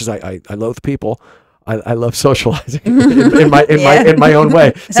much as I loathe people, I love socializing in my own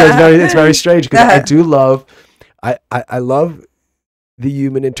way. So it's very strange, because I do love, I love the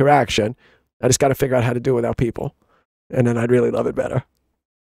human interaction. I just got to figure out how to do it without people, and then I'd really love it better.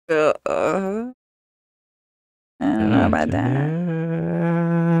 I don't know about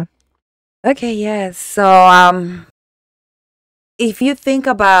that. Okay, yes. So if you think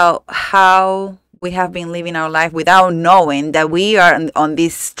about how we have been living our life without knowing that we are on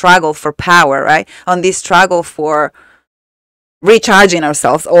this struggle for power, right? On this struggle for recharging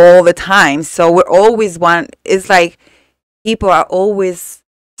ourselves all the time. So we're always it's like people are always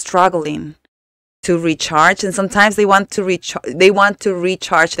struggling to recharge, and sometimes they want to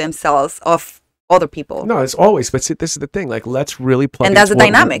recharge themselves of other people. No, it's always, but see, this is the thing, like let's really plug and that's the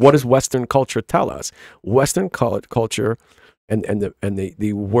dynamic. What does Western culture tell us? Western culture and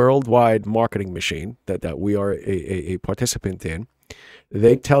the worldwide marketing machine that we are a participant in,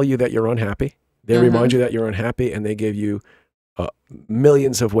 they tell you that you're unhappy. They remind you that you're unhappy, and they give you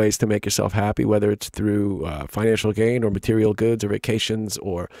millions of ways to make yourself happy, whether it's through financial gain or material goods or vacations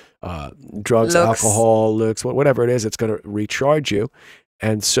or drugs, alcohol, looks, whatever it is, it's going to recharge you.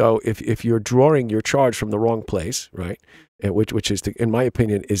 And so if you're drawing your charge from the wrong place, right, and which is, in my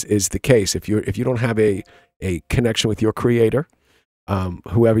opinion, is the case. If you don't have a connection with your creator,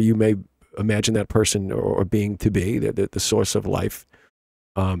 whoever you may imagine that person or being to be, the source of life,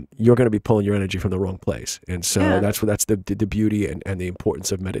 you're going to be pulling your energy from the wrong place. And so that's the beauty and the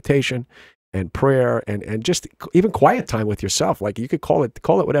importance of meditation and prayer and just even quiet time with yourself. Like you could call it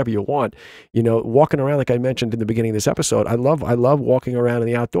whatever you want. Walking around, like I mentioned in the beginning of this episode, I love walking around in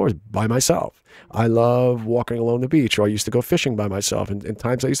the outdoors by myself. I love walking along the beach, or I used to go fishing by myself, and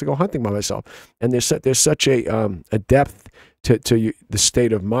times I used to go hunting by myself. And there's such a depth to the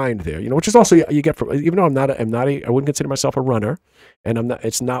state of mind there, which is also you get from, even though I wouldn't consider myself a runner, and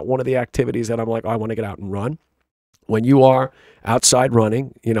it's not one of the activities that I'm like, I want to get out and run. When you are outside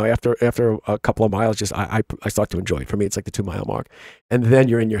running, after a couple of miles, I start to enjoy it. For me, it's like the 2-mile mark, and then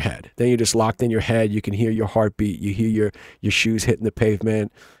you're in your head. Then you're just locked in your head. You can hear your heartbeat. You hear your shoes hitting the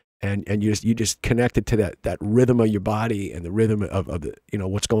pavement, and you just connected to that rhythm of your body and the rhythm of the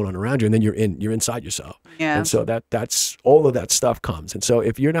what's going on around you, and then you're inside yourself. Yeah. And so that's all of that stuff comes. And so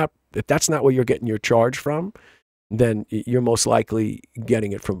if that's not where you're getting your charge from, then you're most likely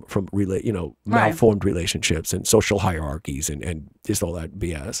getting it from malformed relationships and social hierarchies and just all that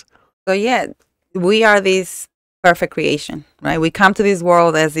BS. So we are this perfect creation, right? We come to this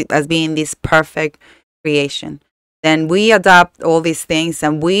world as being this perfect creation. Then we adopt all these things,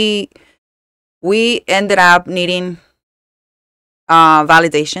 and we ended up needing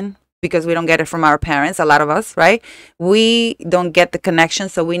validation because we don't get it from our parents, a lot of us, right? We don't get the connection,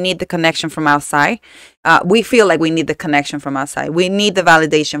 so we need the connection from outside. We feel like we need the connection from outside. We need the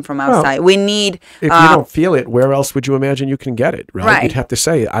validation from outside. If you don't feel it, where else would you imagine you can get it, right? You'd have to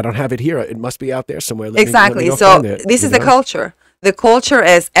say, I don't have it here. It must be out there somewhere. Exactly. So this is the culture. The culture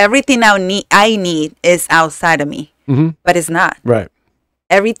is everything I need is outside of me, but it's not. Right.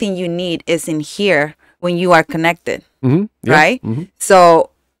 everything you need is in here when you are connected, Yeah. right? So,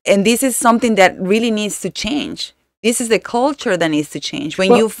 and this is something that really needs to change. This is the culture that needs to change.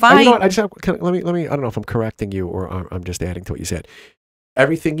 When you find, you know what, I just have, let me. I don't know if I'm correcting you or I'm just adding to what you said.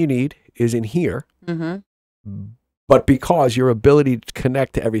 Everything you need is in here, but because your ability to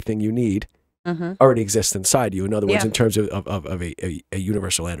connect to everything you need already exists inside you. In other words, in terms of a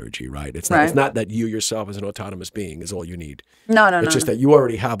universal energy, right? It's not that you yourself as an autonomous being is all you need. No, it's just that you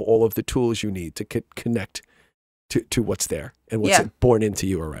already have all of the tools you need to connect to what's there and what's born into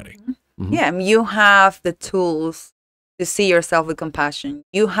you already. Yeah, you have the tools to see yourself with compassion.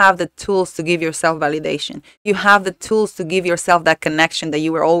 You have the tools to give yourself validation. You have the tools to give yourself that connection that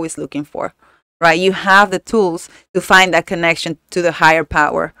you were always looking for, right? You have the tools to find that connection to the higher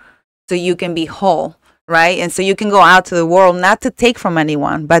power so you can be whole, right? And so you can go out to the world, not to take from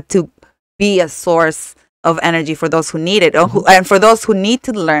anyone, but to be a source of energy for those who need it, and for those who need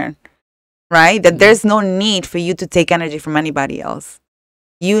to learn, right? That there's no need for you to take energy from anybody else.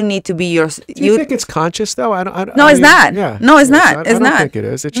 You need to be your. Do you think it's conscious though? No, it's not. Yeah. No, it's not. I It's don't not. think it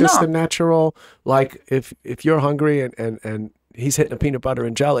is. It's just the natural. Like if you're hungry and he's hitting a peanut butter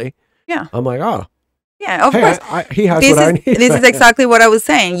and jelly. Yeah. I'm like, oh. Yeah, of course. He has what I need. This is exactly what I was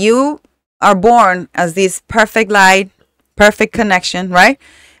saying. You are born as this perfect light, perfect connection, right?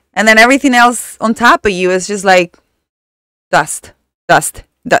 And then everything else on top of you is just like dust.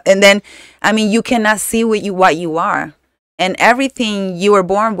 And then, I mean, you cannot see what you are. And everything you were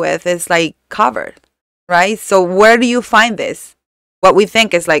born with is like covered, right? So where do you find this? What we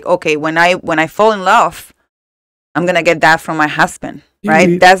think is like, okay, when I fall in love, I'm gonna get that from my husband,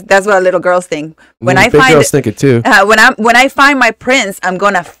 right? That's what little girls think. When I big girls think it too. When I find my prince, I'm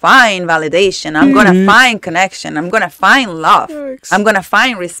gonna find validation. I'm gonna find connection. I'm gonna find love. Yikes. I'm gonna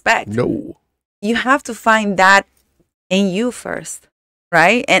find respect. No, you have to find that in you first,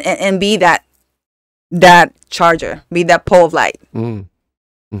 right? And be that charger, be that pole of light.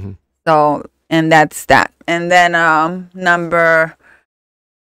 So, and that's that. And then number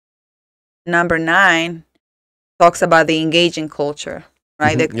 9 talks about the engaging culture,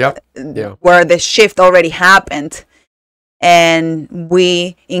 right? Where the shift already happened, and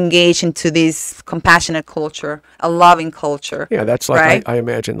we engage into this compassionate culture, a loving culture. Yeah, that's like right? I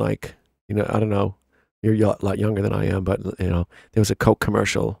imagine, like, you know, I don't know. You're a lot younger than I am, but you know, there was a Coke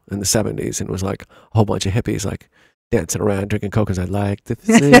commercial in the 70s, and it was like a whole bunch of hippies like dancing around drinking Coke, because I'd like to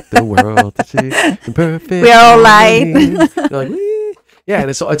see the world to see the perfect. We're all light. Like, wee. Yeah, and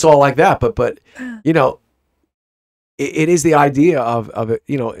it's all like that. But you know, it is the idea of it.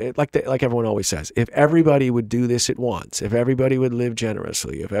 You know, like everyone always says, if everybody would do this at once, if everybody would live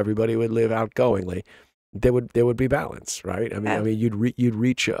generously, if everybody would live outgoingly, there would be balance, right? I mean, you'd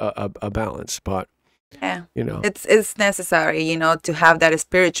reach a balance, but. Yeah, you know, it's necessary, you know, to have that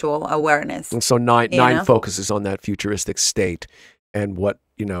spiritual awareness. And so nine focuses on that futuristic state and what,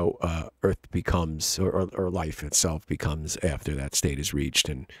 you know, Earth becomes, or life itself becomes after that state is reached,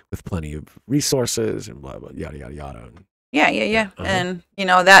 and with plenty of resources and blah blah yada yada yada. Yeah. And you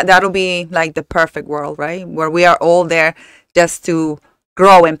know, that'll be like the perfect world, right? Where we are all there just to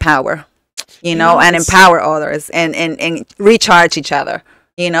grow in power, you know, and empower others and recharge each other.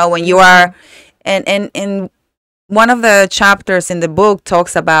 You know, when you are. And one of the chapters in the book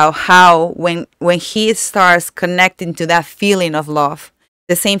talks about how when he starts connecting to that feeling of love,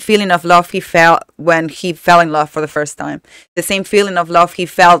 the same feeling of love he felt when he fell in love for the first time, the same feeling of love he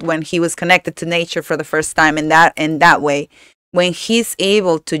felt when he was connected to nature for the first time, in that way, when he's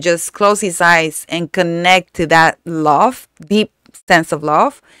able to just close his eyes and connect to that love, deep sense of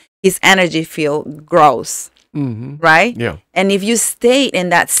love, his energy field grows. Right? Yeah. And if you stay in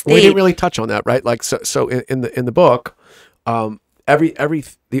that state, we didn't really touch on that, right? Like so in the book,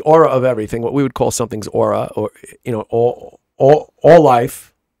 the aura of everything, what we would call something's aura, or you know, all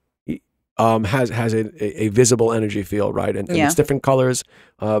life has a visible energy field, right? And it's different colors,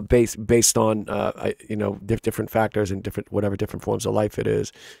 based on you know, different factors and different forms of life it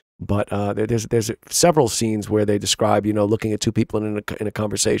is. But there's several scenes where they describe, you know, looking at two people in a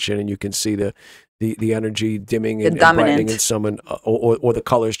conversation, and you can see the energy dimming and brightening in someone, or the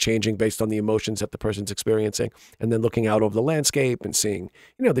colors changing based on the emotions that the person's experiencing, and then looking out over the landscape and seeing,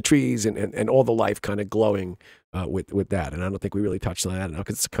 you know, the trees and all the life kind of glowing with that. And I don't think we really touched on that enough,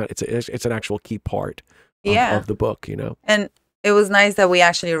 because it's an actual key part of the book, you know. And it was nice that we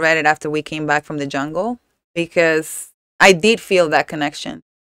actually read it after we came back from the jungle, because I did feel that connection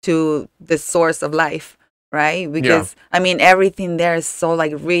to the source of life, right? Because I mean, everything there is so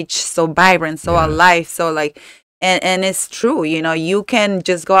like rich, so vibrant, so alive, so like, and it's true, you know, you can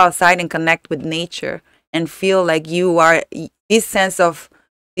just go outside and connect with nature and feel like you are this sense of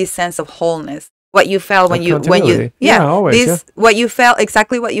this sense of wholeness. What you felt when you always, this what you felt,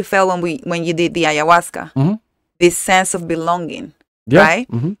 exactly what you felt when you did the ayahuasca. Mm-hmm. This sense of belonging, Yeah. right?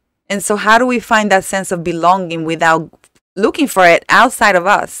 Mm-hmm. And so how do we find that sense of belonging without looking for it outside of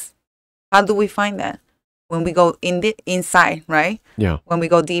us? How do we find that? When we go inside, right? Yeah. When we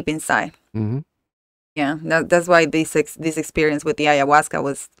go deep inside. Mm-hmm. Yeah, that's why this experience with the ayahuasca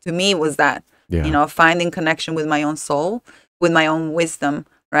was, to me, was that, Yeah. you know, finding connection with my own soul, with my own wisdom,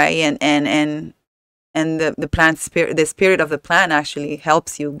 right? And the plant spirit, the spirit of the plant actually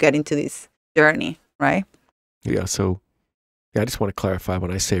helps you get into this journey, right? Yeah. So, yeah, I just want to clarify,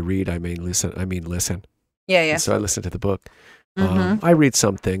 when I say read, I mean listen. Yeah, yeah. And so I listen to the book. Mm-hmm. I read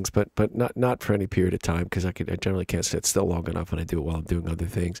some things, but not for any period of time, because I generally can't sit still long enough, and I do it while I'm doing other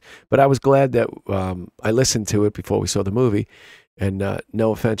things. But I was glad that I listened to it before we saw the movie. And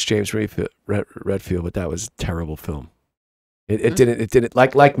no offense, James Redfield, but that was a terrible film. It didn't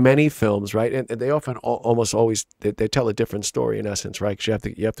like many films, right? And they often almost always they tell a different story in essence, right?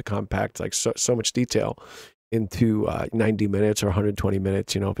 Because you have to compact like so much detail into 90 minutes or 120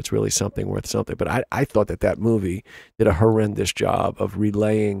 minutes, you know, if it's really something worth something. But I thought that movie did a horrendous job of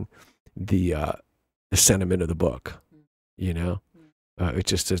relaying the sentiment of the book, you know. It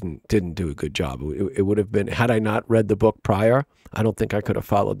just didn't do a good job. It would have been, had I not read the book prior, I don't think I could have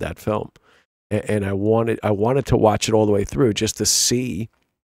followed that film. And I wanted to watch it all the way through just to see,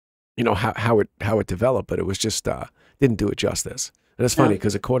 you know, how it developed, but it was just didn't do it justice. And it's funny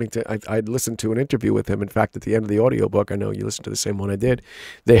because according to, I listened to an interview with him. In fact, at the end of the audiobook, I know you listened to the same one I did,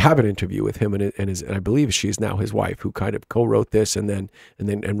 they have an interview with him and I believe she's now his wife, who kind of co-wrote this and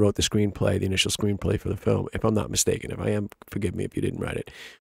wrote the screenplay, the initial screenplay for the film, if I'm not mistaken. If I am, forgive me if you didn't write it.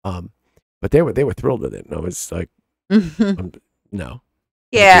 But they were thrilled with it. And I was like, no.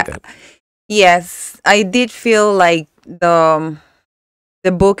 Yeah. Yes, I did feel like the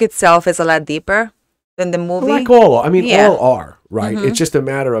book itself is a lot deeper than the movie. Like all are, right? Mm-hmm. It's just a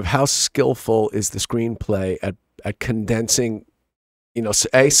matter of how skillful is the screenplay at condensing, you know,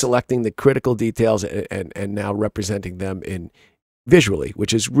 selecting the critical details and now representing them in visually,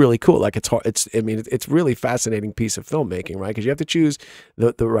 which is really cool. Like it's hard. It's really fascinating piece of filmmaking, right? Because you have to choose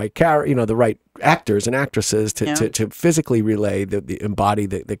the right the right actors and actresses to physically relay embody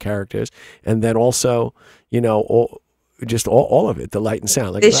the characters, and then also, you know, all of it, the light and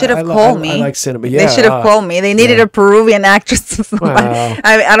sound. Like, they should have called me. I like cinema. Yeah, they should have called me. They needed a Peruvian actress. Well,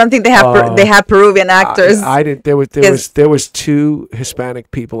 I don't think they have Peruvian actors. I did. There was 2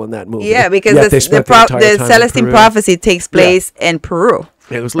 Hispanic people in that movie. Yeah, because the Celestine Prophecy takes place in Peru.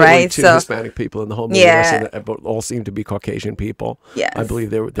 Yeah, it was literally 2 Hispanic people in the whole movie. Yeah, but all seemed to be Caucasian people. Yes, I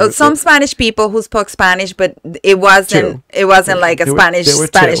believe there were some Spanish people who spoke Spanish, but it wasn't like a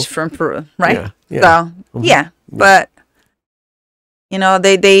Spanish from Peru, right? Yeah. So but you know,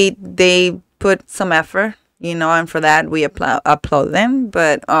 they put some effort, you know, and for that we applaud them.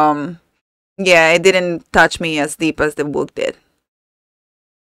 But it didn't touch me as deep as the book did,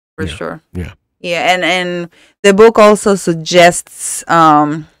 for sure. Yeah. Yeah, and the book also suggests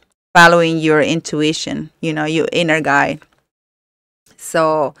following your intuition, you know, your inner guide.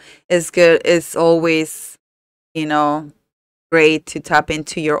 So it's good. It's always, you know, great to tap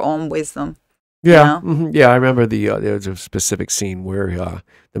into your own wisdom. Yeah, you know? Yeah. I remember there was a specific scene where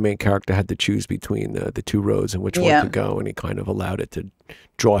the main character had to choose between the 2 roads and which one to go, and he kind of allowed it to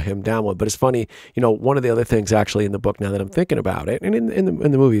draw him downward. But it's funny, you know, one of the other things actually in the book, now that I'm thinking about it, and in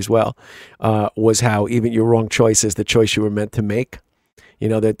the movie as well, was how even your wrong choice is the choice you were meant to make. You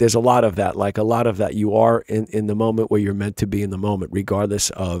know, that there's a lot of that. Like a lot of that, you are in the moment where you're meant to be in the moment,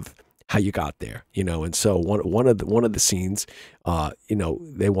 regardless of how you got there. You know, and so one of the scenes, you know,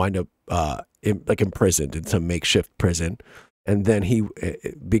 they wind up imprisoned in some makeshift prison, and then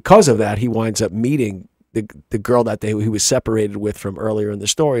because of that, he winds up meeting the girl that he was separated with from earlier in the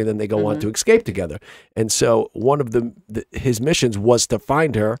story, and then they go on to escape together. And so one of his missions was to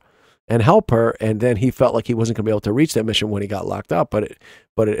find her and help her, and then he felt like he wasn't going to be able to reach that mission when he got locked up, but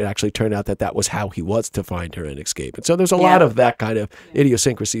it actually turned out that was how he was to find her and escape. And so there's a lot of that kind of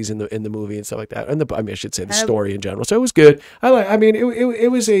idiosyncrasies in the movie and stuff like that, and I should say the story in general. So it was good.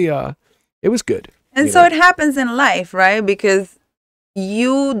 It was good. And so it happens in life, right? Because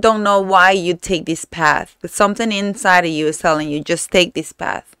you don't know why you take this path, but something inside of you is telling you, just take this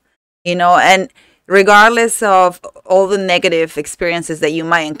path, you know, and regardless of all the negative experiences that you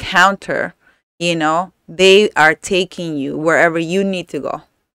might encounter, you know, they are taking you wherever you need to go.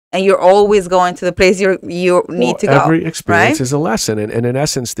 And you're always going to the place you need to go. Every experience right? is a lesson. And in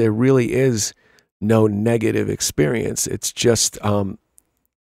essence, there really is no negative experience. It's just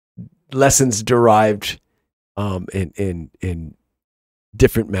lessons derived in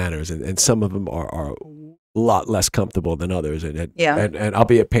different manners, and some of them are a lot less comfortable than others, and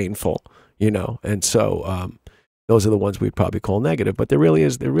albeit painful, and so those are the ones we'd probably call negative, but there really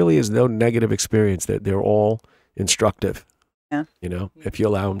is no negative experience. That they're all instructive, if you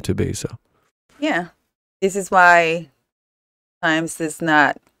allow them to be. So this is why times it's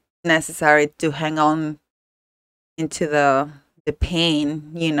not necessary to hang on into the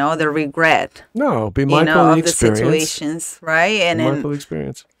pain, the regret. No, be mindful of the experience. The situations, right? And mindful of the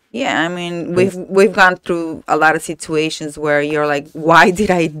experience. Yeah, I mean, we've gone through a lot of situations where you're like, why did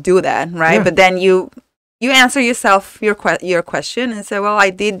I do that, right? Yeah. But then you answer yourself your question and say, well, I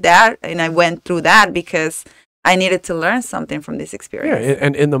did that and I went through that because I needed to learn something from this experience. Yeah,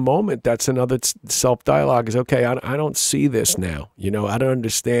 and in the moment, that's another self-dialogue is, okay, I don't see this now. I don't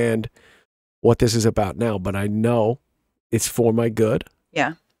understand what this is about now, but I know it's for my good.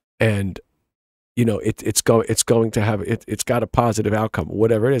 Yeah. And it's going to have it's got a positive outcome,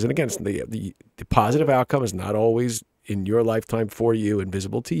 whatever it is. And again, the positive outcome is not always in your lifetime for you and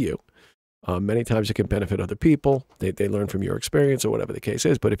visible to you. Many times it can benefit other people. They learn from your experience or whatever the case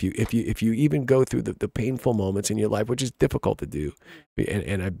is. But if you even go through the painful moments in your life, which is difficult to do,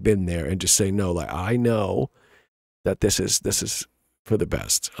 and I've been there, and just say no, like I know that this is for the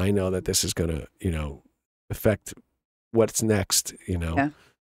best. I know that this is going to affect what's next. Yeah.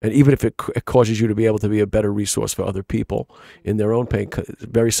 And even if it causes you to be able to be a better resource for other people in their own pain,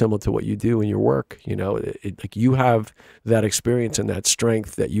 very similar to what you do in your work, like you have that experience and that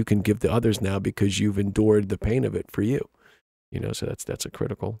strength that you can give to others now because you've endured the pain of it for you, so that's a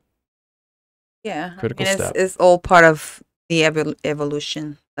critical step. It's all part of the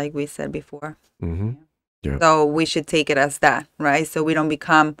evolution, like we said before. Mm-hmm. Yeah. So we should take it as that, right? So we don't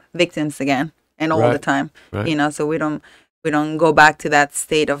become victims again and all the time, right. So we don't go back to that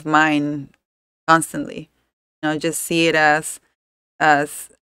state of mind constantly. Just see it as a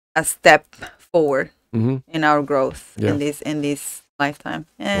step forward in our growth in this lifetime.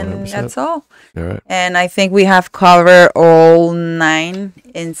 And 100%. That's all. All right. And I think we have covered all 9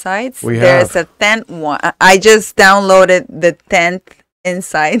 insights. There's a 10th one. I just downloaded the 10th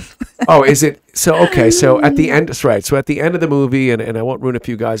insight. Oh, is it? So, okay. So at the end, right. So at the end of the movie, and I won't ruin it for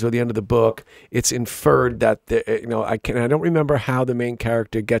you guys, or the end of the book, it's inferred that, I don't remember how the main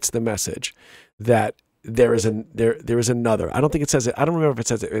character gets the message that there is another. I don't think it says it. I don't remember if it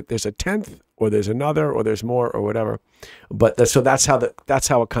says it. There's a 10th or there's another or there's more or whatever. But so that's how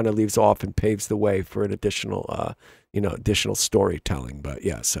it kind of leaves off and paves the way for an additional storytelling. But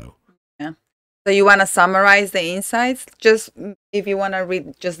yeah, so. So you want to summarize the insights? Just if you want to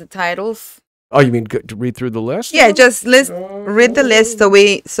read just the titles. Oh, you mean to read through the list? Yeah, just read the list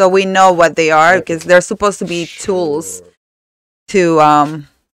so we know what they are, because they're supposed to be tools to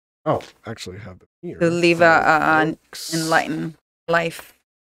actually have them here. To live an enlightened life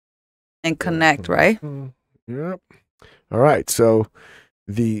and connect, right? Yep. All right. So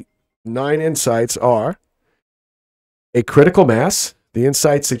the 9 insights are: a critical mass. The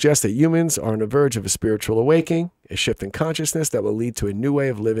insights suggest that humans are on the verge of a spiritual awakening, a shift in consciousness that will lead to a new way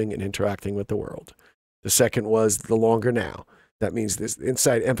of living and interacting with the world. The second was the longer now. That means this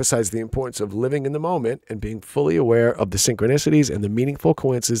insight emphasized the importance of living in the moment and being fully aware of the synchronicities and the meaningful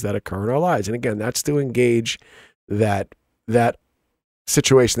coincidences that occur in our lives. And again, that's to engage that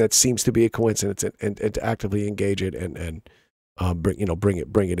situation that seems to be a coincidence and to actively engage it and bring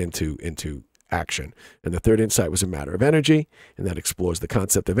it into action. And the third insight was a matter of energy, and that explores the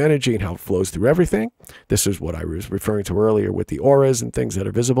concept of energy and how it flows through everything. This is what I was referring to earlier with the auras and things that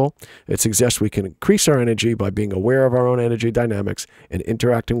are visible. It suggests we can increase our energy by being aware of our own energy dynamics and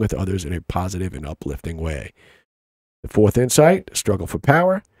interacting with others in a positive and uplifting way. The fourth insight, struggle for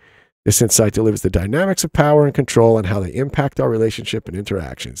power. This insight delivers the dynamics of power and control and how they impact our relationship and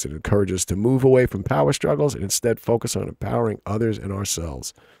interactions. It encourages us to move away from power struggles and instead focus on empowering others and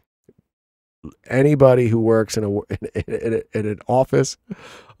ourselves. Anybody who works in an office,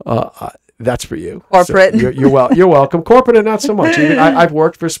 that's for you. Corporate. So you're welcome. Corporate, and not so much. Even I've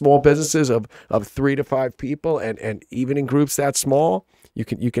worked for small businesses of 3 to 5 people, and even in groups that small, you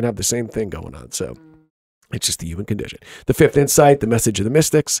can have the same thing going on. So it's just the human condition. The fifth insight, the message of the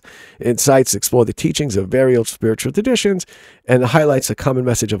mystics. Insights explore the teachings of various spiritual traditions and highlights the common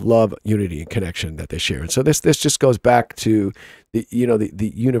message of love, unity, and connection that they share. And so this just goes back to the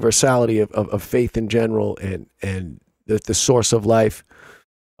universality of faith in general and the source of life.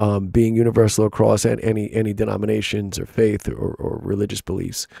 being universal across any denominations or faith or religious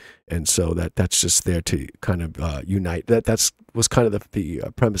beliefs, and so that's just there to kind of unite. That was kind of the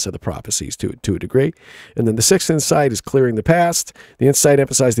premise of the prophecies to a degree. And then the sixth insight is clearing the past. The insight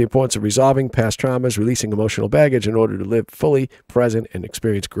emphasized the importance of resolving past traumas, releasing emotional baggage in order to live fully present and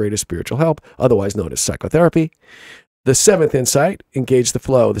experience greater spiritual help, otherwise known as psychotherapy. The seventh insight, engage the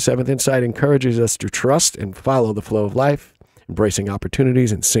flow. The seventh insight encourages us to trust and follow the flow of life, embracing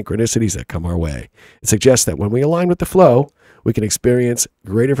opportunities and synchronicities that come our way. It suggests that when we align with the flow, we can experience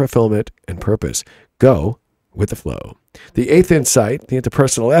greater fulfillment and purpose. Go with the flow. The eighth insight, the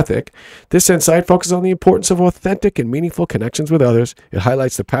interpersonal ethic. This insight focuses on the importance of authentic and meaningful connections with others. It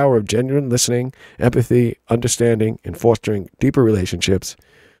highlights the power of genuine listening, empathy, understanding, and fostering deeper relationships.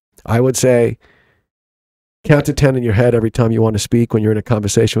 I would say, count to 10 in your head every time you want to speak when you're in a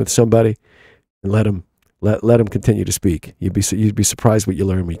conversation with somebody, and let them continue to speak. You'd be surprised what you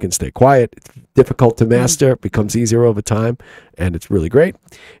learn when you can stay quiet. It's difficult to master. It becomes easier over time, and it's really great.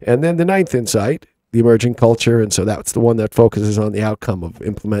 And then the ninth insight, the emerging culture, and so that's the one that focuses on the outcome of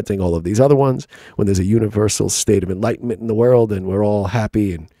implementing all of these other ones. When there's a universal state of enlightenment in the world, and we're all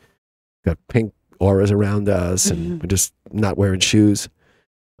happy and got pink auras around us, and we're just not wearing shoes,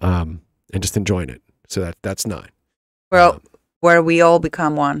 and just enjoying it. So that's 9. Well, where we all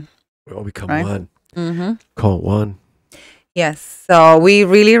become one. We all become right? one. Call it one. Yes. So we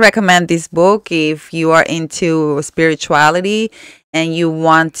really recommend this book if you are into spirituality and you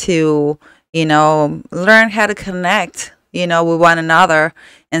want to, learn how to connect, with one another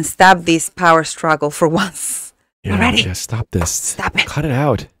and stop this power struggle for once. Yeah, Already. Yeah, stop this. Stop it. Cut it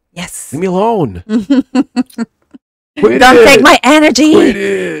out. Yes. Leave me alone. Don't take my energy. Quit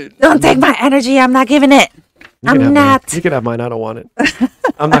it. Don't take my energy. I'm not giving it. I'm not. You can have mine. I don't want it.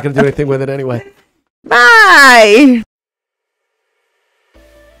 I'm not going to do anything with it anyway. Bye.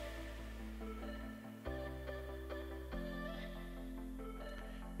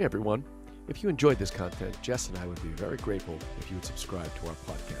 Hey, everyone. If you enjoyed this content, Jess and I would be very grateful if you would subscribe to our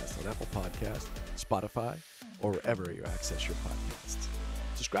podcast on Apple Podcasts, Spotify, or wherever you access your podcasts.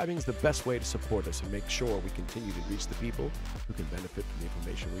 Subscribing is the best way to support us and make sure we continue to reach the people who can benefit from the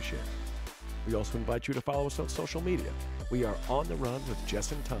information we share. We also invite you to follow us on social media. We are On the Run with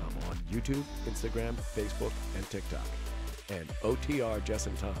Jess and Tom on YouTube, Instagram, Facebook, and TikTok, and OTR Jess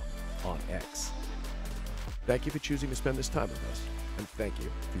and Tom on X. Thank you for choosing to spend this time with us, and thank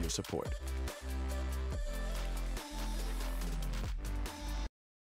you for your support.